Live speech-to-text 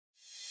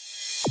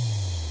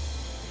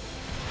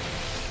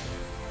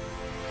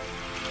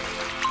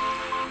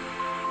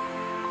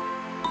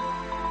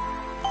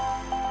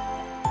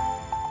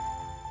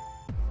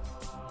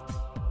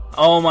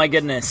Oh my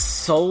goodness,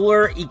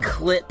 solar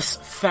eclipse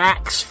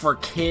facts for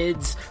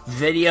kids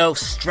video.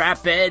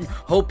 Strap in.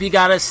 Hope you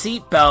got a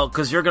seatbelt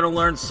because you're going to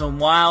learn some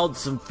wild,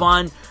 some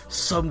fun,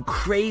 some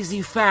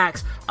crazy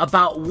facts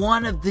about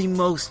one of the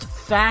most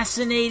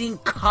fascinating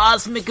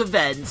cosmic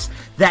events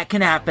that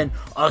can happen,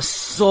 a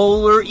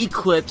solar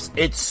eclipse.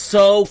 It's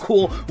so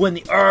cool when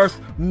the Earth,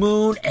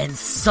 Moon, and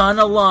Sun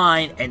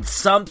align and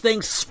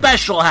something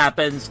special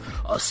happens,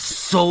 a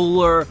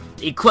solar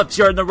eclipse.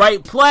 You're in the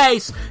right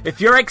place.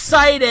 If you're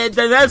excited,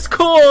 then that's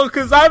cool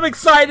because I'm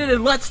excited,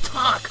 and let's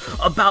talk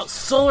about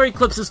solar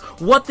eclipses,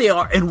 what they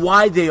are, and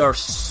why they are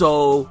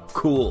so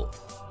cool.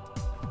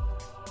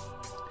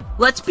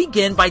 Let's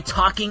begin by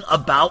talking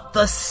about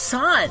the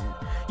sun.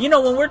 You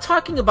know, when we're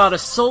talking about a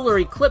solar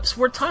eclipse,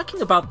 we're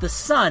talking about the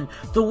sun.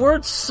 The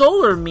word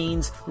solar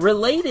means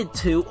related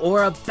to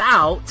or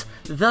about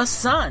the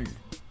sun.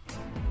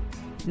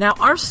 Now,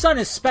 our sun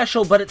is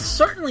special, but it's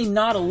certainly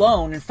not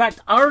alone. In fact,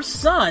 our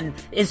sun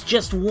is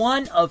just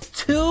one of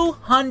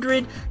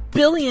 200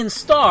 billion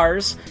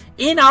stars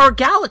in our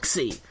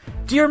galaxy.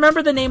 Do you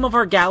remember the name of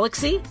our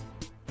galaxy?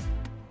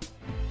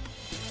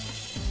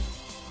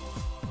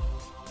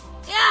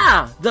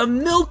 Yeah, the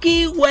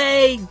Milky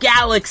Way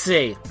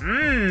galaxy.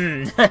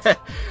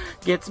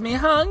 Gets me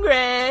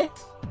hungry.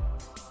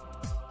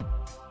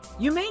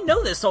 You may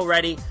know this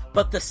already,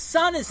 but the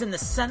sun is in the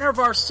center of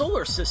our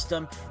solar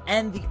system,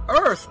 and the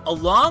Earth,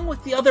 along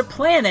with the other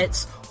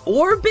planets,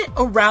 orbit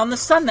around the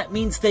sun. That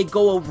means they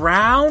go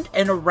around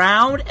and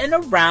around and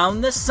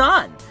around the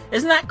sun.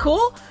 Isn't that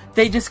cool?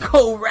 They just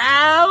go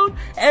around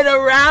and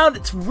around.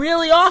 It's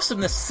really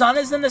awesome. The sun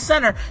is in the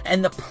center,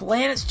 and the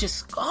planets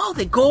just,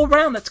 they go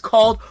around. That's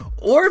called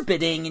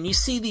orbiting, and you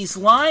see these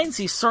lines,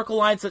 these circle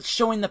lines that's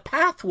showing the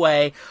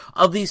pathway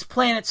of these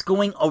planets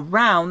going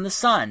around the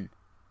sun.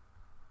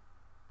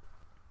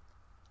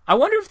 I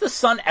wonder if the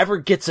sun ever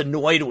gets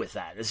annoyed with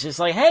that. It's just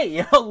like,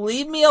 hey,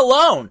 leave me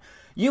alone.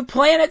 You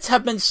planets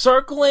have been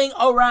circling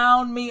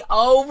around me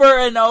over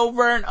and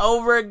over and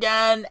over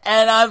again,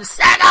 and I'm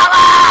sick of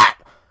it!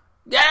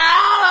 Get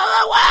out of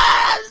the way!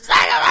 I'm sick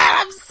of it!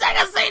 I'm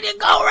sick of seeing you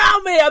go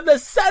around me! I'm the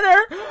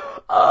center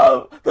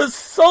of the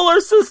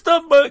solar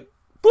system, but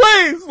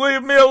please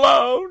leave me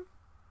alone!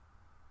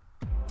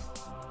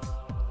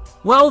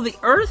 Well, the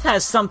Earth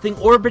has something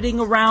orbiting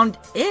around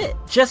it,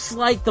 just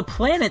like the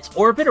planets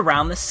orbit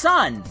around the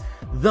sun.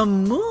 The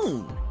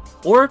moon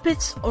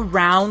orbits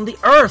around the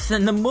Earth,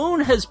 and the moon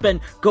has been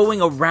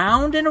going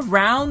around and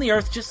around the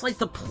Earth, just like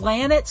the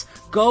planets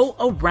go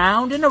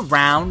around and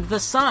around the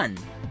sun.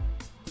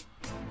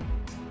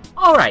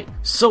 Alright,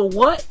 so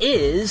what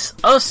is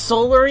a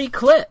solar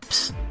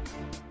eclipse?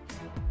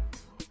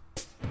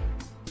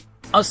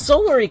 A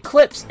solar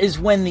eclipse is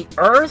when the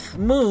Earth,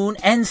 Moon,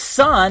 and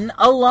Sun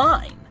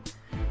align.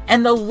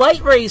 And the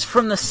light rays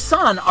from the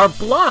sun are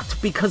blocked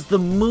because the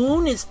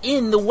moon is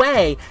in the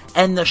way,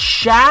 and the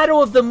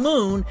shadow of the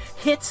moon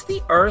hits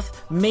the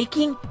Earth,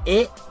 making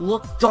it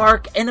look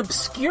dark and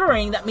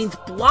obscuring. That means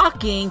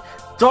blocking,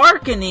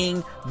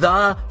 darkening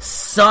the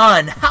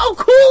sun. How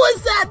cool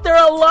is that?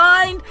 They're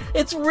aligned.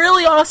 It's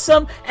really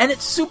awesome, and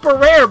it's super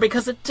rare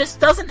because it just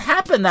doesn't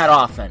happen that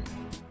often.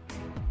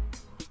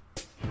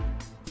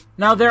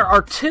 Now, there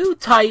are two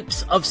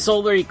types of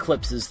solar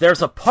eclipses.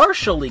 There's a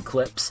partial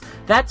eclipse.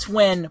 That's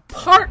when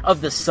part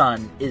of the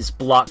sun is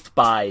blocked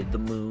by the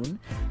moon.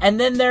 And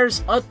then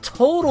there's a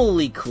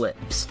total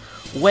eclipse,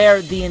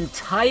 where the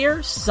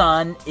entire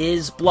sun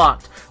is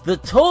blocked. The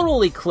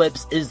total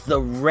eclipse is the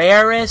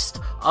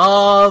rarest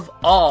of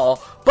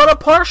all, but a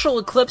partial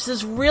eclipse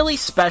is really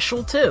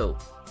special too.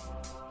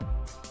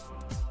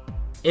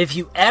 If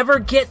you ever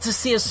get to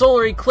see a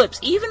solar eclipse,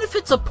 even if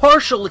it's a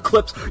partial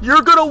eclipse,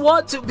 you're gonna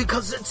want to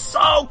because it's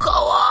so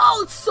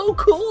cool! It's so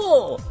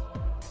cool!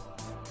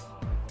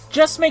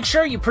 Just make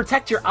sure you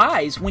protect your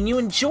eyes when you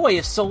enjoy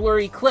a solar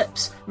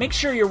eclipse. Make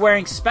sure you're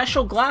wearing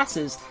special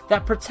glasses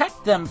that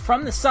protect them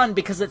from the sun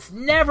because it's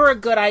never a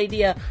good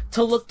idea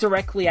to look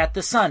directly at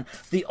the sun.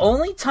 The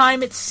only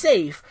time it's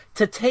safe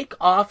to take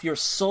off your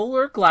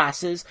solar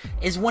glasses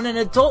is when an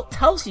adult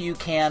tells you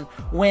can,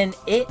 when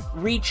it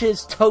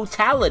reaches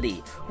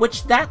totality,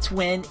 which that's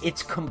when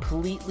it's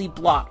completely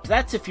blocked.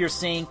 That's if you're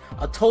seeing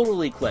a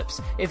total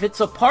eclipse. If it's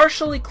a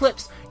partial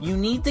eclipse, you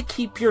need to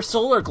keep your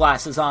solar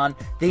glasses on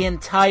the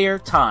entire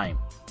time.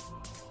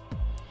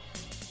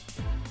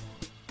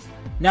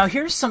 Now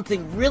here's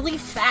something really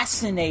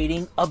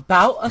fascinating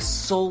about a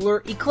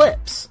solar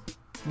eclipse.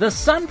 The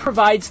sun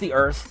provides the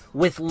Earth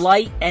with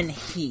light and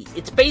heat.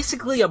 It's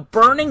basically a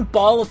burning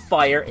ball of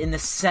fire in the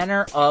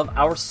center of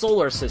our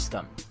solar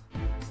system.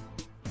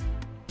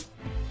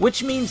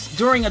 Which means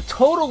during a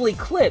total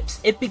eclipse,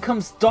 it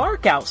becomes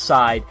dark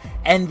outside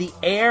and the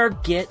air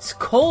gets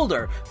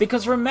colder.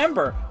 Because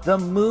remember, the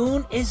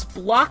moon is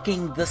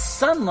blocking the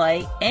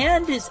sunlight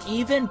and is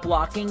even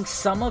blocking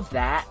some of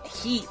that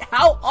heat.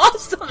 How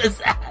awesome is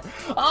that?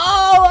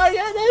 Oh my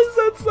goodness,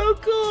 that's so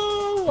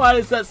cool. Why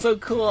is that so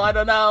cool? I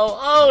don't know.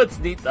 Oh, it's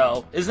neat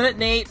though. Isn't it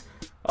neat?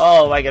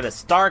 Oh my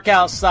goodness, dark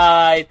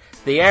outside,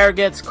 the air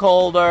gets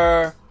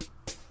colder.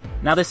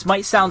 Now this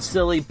might sound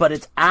silly, but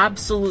it's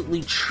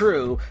absolutely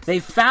true. They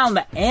found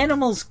that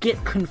animals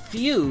get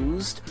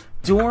confused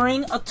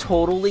during a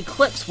total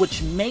eclipse,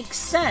 which makes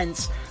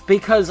sense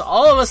because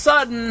all of a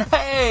sudden,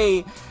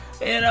 hey,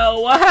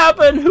 what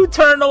happened? Who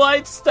turned the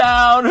lights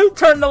down? Who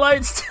turned the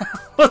lights down?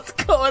 What's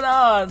going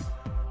on?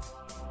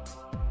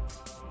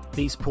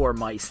 These poor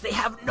mice, they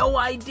have no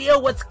idea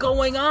what's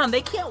going on.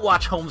 They can't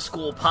watch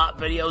Homeschool Pop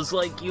videos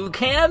like you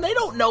can. They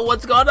don't know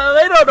what's going on.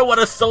 They don't know what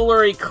a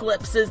solar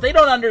eclipse is. They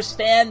don't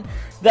understand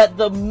that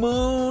the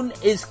moon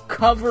is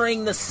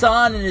covering the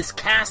sun and is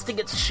casting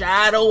its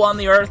shadow on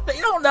the earth.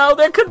 They don't know.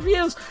 They're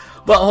confused.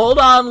 But hold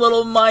on,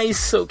 little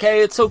mice,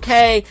 okay? It's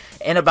okay.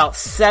 In about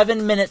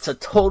 7 minutes, a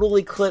total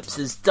eclipse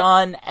is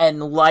done,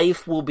 and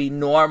life will be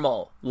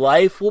normal.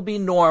 Life will be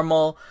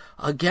normal.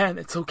 Again,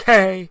 it's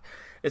okay.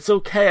 It's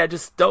okay, I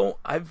just don't,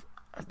 I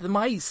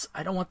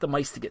don't want the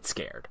mice to get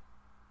scared.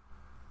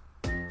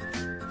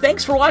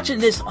 Thanks for watching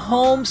this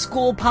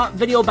Homeschool Pop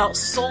video about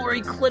solar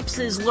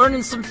eclipses,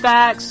 learning some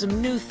facts,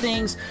 some new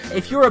things.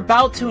 If you're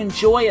about to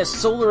enjoy a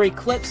solar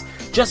eclipse,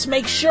 just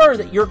make sure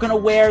that you're going to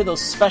wear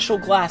those special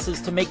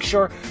glasses to make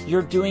sure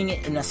you're doing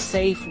it in a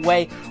safe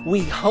way.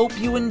 We hope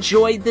you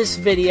enjoyed this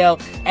video,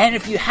 and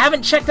if you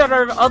haven't checked out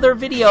our other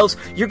videos,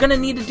 you're going to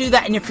need to do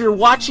that. And if you're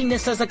watching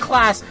this as a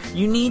class,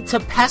 you need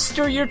to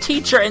pester your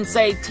teacher and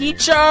say,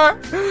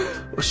 "Teacher,"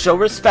 show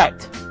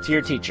respect to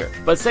your teacher,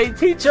 but say,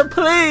 "Teacher,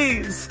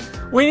 please,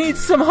 we need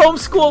some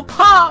Homeschool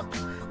Pop.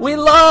 We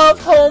love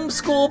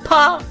Homeschool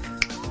Pop."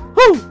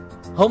 Woo!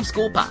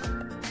 Homeschool Pop.